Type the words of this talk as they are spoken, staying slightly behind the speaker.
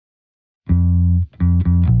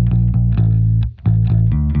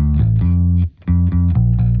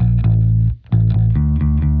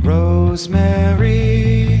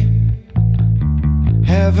rosemary.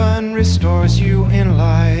 Heaven restores you in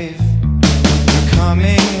life. You're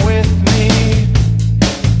coming with me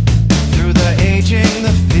through the aging,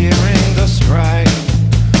 the fearing, the strife.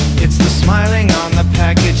 It's the smiling on the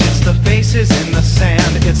package, it's the faces in the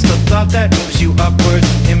sand. It's the thought that moves you upwards,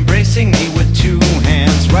 embracing me with two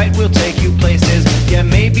hands. Right, we'll take you places, yeah,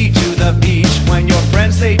 maybe to the beach. When your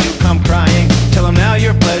friends, they do come crying, tell them now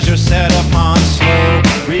your pleasure's set upon slow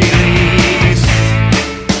release.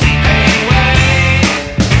 Hey, wait,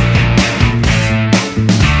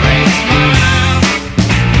 great smile,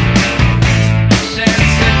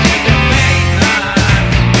 sensitive to fate night.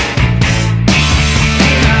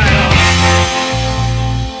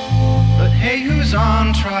 But hey, who's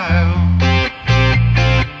on trial?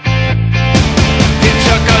 It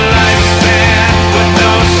took a lifespan with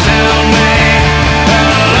no cellmate, a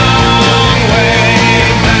long way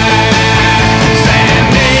back.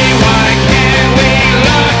 Sandy, why can't we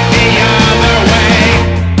look the other way?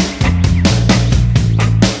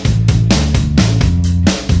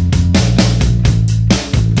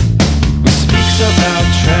 We speaks about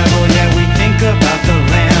travel, yeah, we think about the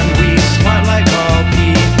land. We smart like all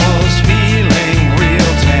people's feeling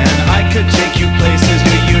real tan. I could take you places,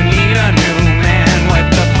 do you need a new man?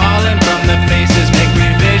 Wipe the pollen from the faces, make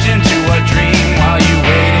revision to a dream while you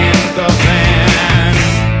wait in the van.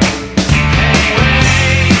 Hey,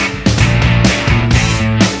 wait,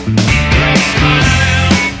 great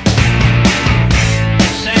smile,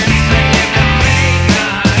 sensitive to fate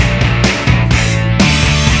night.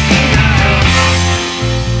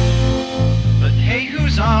 But hey,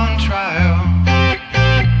 who's on trial?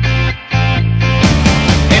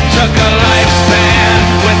 It took a lifespan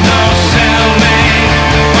with no cellmate,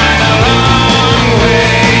 find a long way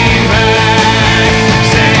back.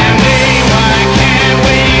 Sandy, why can't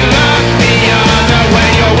we look the other way?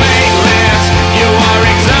 You're weightless, you are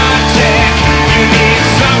exotic, you need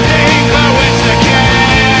something for which to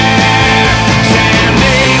care.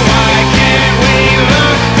 Sandy, why can't we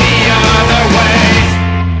look the other way?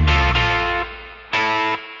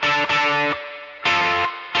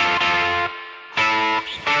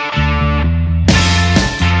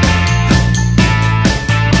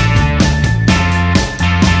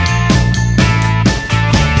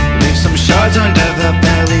 Leave some shards under the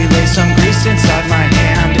belly, lay some grease inside my hand.